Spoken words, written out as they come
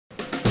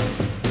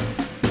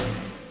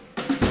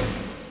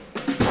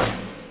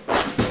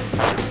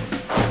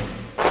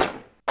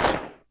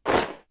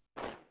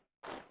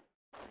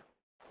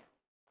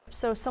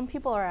So some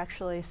people are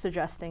actually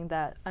suggesting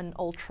that an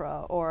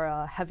ultra or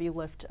a heavy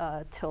lift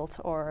tilt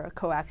or a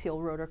coaxial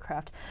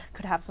rotorcraft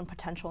could have some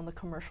potential in the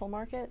commercial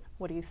market.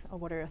 What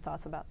are your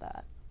thoughts about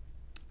that?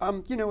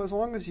 You know, as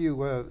long as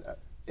you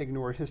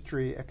ignore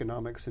history,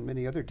 economics, and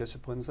many other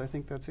disciplines, I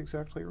think that's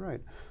exactly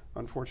right.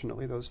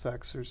 Unfortunately, those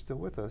facts are still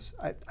with us.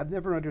 I've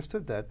never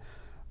understood that.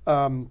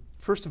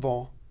 First of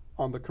all,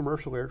 on the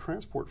commercial air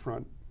transport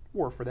front,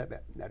 or for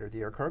that matter,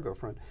 the air cargo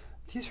front,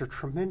 these are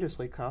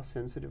tremendously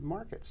cost-sensitive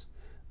markets.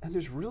 And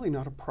there's really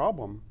not a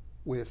problem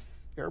with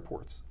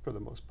airports for the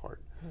most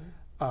part.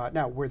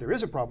 Now, where there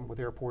is a problem with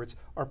airports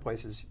are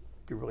places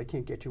you really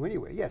can't get to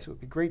anyway. Yes, it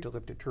would be great to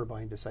lift a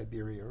turbine to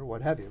Siberia or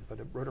what have you, but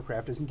a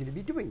rotorcraft isn't going to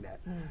be doing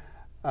that.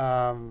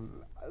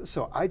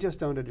 So I just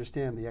don't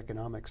understand the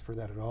economics for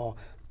that at all.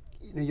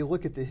 You know, you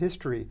look at the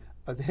history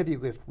of heavy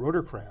lift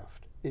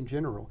rotorcraft in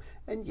general,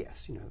 and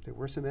yes, you know, there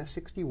were some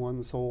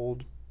S-61s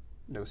sold,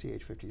 no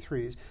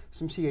CH-53s,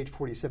 some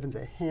CH-47s,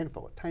 a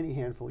tiny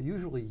handful,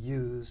 usually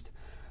used.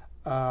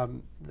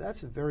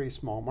 That's a very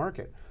small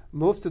market.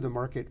 Most of the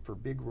market for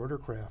big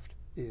rotorcraft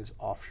is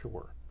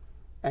offshore.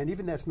 And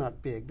even that's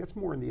not big. That's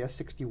more in the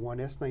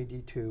S-61,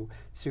 S-92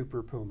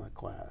 Super Puma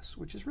class,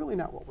 which is really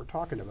not what we're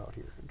talking about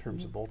here in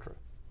terms of ultra.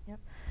 Yep.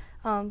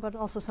 But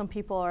also some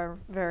people are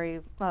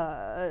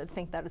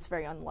think that it's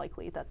very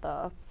unlikely that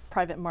the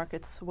private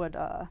markets would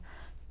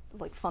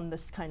like fund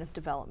this kind of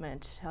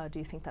development. Do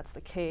you think that's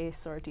the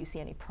case, or do you see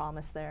any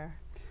promise there?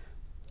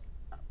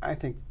 I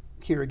think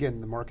here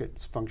again, the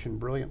markets function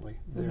brilliantly.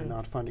 They're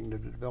not funding the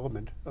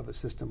development of a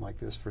system like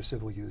this for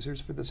civil users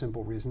for the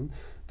simple reason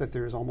that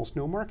there is almost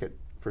no market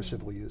for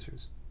civil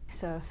users.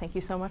 So thank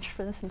you so much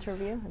for this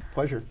interview.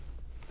 Pleasure.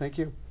 Thank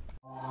you.